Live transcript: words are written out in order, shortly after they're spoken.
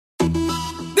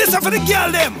This is for the girl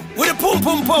them with the pum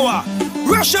pum power.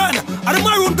 Russian and the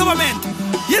Maroon government.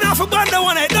 You know for band that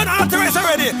one, it done authorized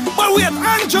already. But wait,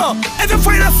 Andrew, if you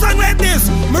find a song like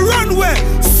this, me run way.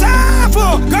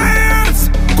 Savo, girls,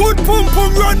 good pum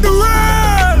pum run the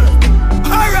world.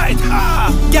 Alright,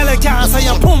 girl, you can't say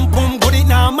your pum pum good, it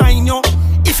now mind you.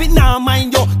 If it now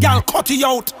mind you, girl, cut it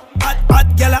out. Hot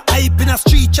girl a hype in a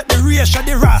street, check the race of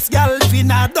the ras. Girl live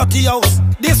in a dirty house.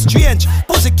 This strange,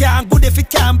 pussy can't good if it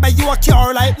can't buy you a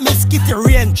car like Miss Kitty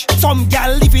Range. Some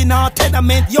girl live in a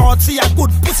tenement yard, see a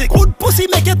good pussy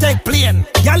make you take plane.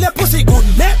 Girl your pussy good,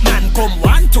 make man come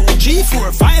 1, 2, 3,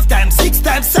 4, 5 times, 6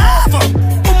 times, 7.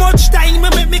 How much time you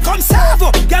make me come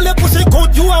 7? Girl your pussy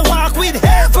good, you a walk with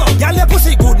heaven. Girl your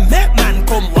pussy good, make man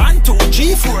come 1, 2,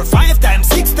 3, 4, 5 times,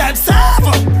 6 times, 7.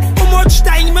 How much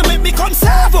time you make me come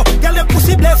 7? Girl your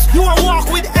pussy blessed, you a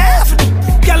walk with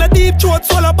heaven. Girl a deep throat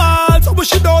swallow balls, what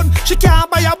she done? She can't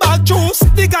buy a bag juice.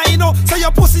 The guy know, say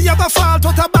your pussy have a fault,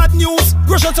 what a bad news.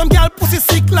 Rush out some girl pussy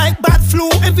sick like bad flu.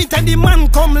 Every time the man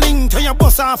come link, turn your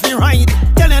bus off the right.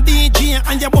 Tell your DJ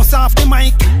and your bus off the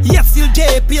mic. Yes, still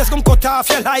JPS come cut off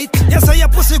your light. Yes, say your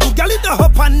pussy good, girl it the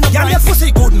up and the girl your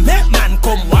pussy good, make man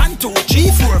come 1, 2, 3,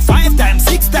 4, 5 times,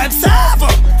 6 times, 7.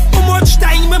 How much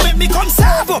time you make me come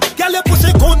 7? Girl your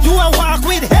pussy good, you a walk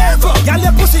with heaven. Girl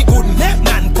your pussy good, make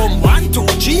man come 1, 2,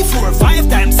 3, 4, 5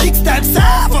 times, 6 times,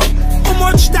 7. How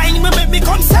much time you make me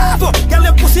come 7? Girl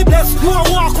your pussy blessed, you a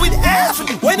walk with heaven.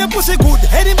 When your pussy good,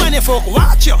 any man you fuck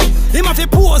watch you. Him have to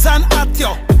pose and act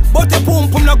you. But the pum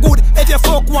pum no good if you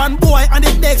fuck one boy and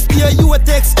the next year you a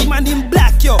text him and him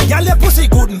black you. Girl your pussy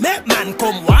good, make man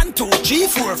come 1, 2, 3,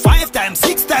 4, 5 times,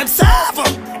 6 times, 7.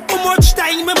 How much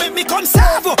time you make me come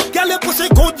 7? Girl your pussy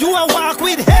good, you a walk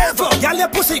with heaven. Girl your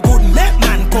pussy good, make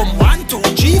man come 1, 2,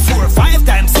 3, 4, 5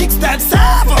 times, 6 times, 7.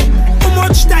 How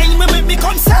much time you make me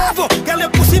come 7? Girl your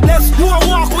pussy blessed, you a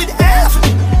walk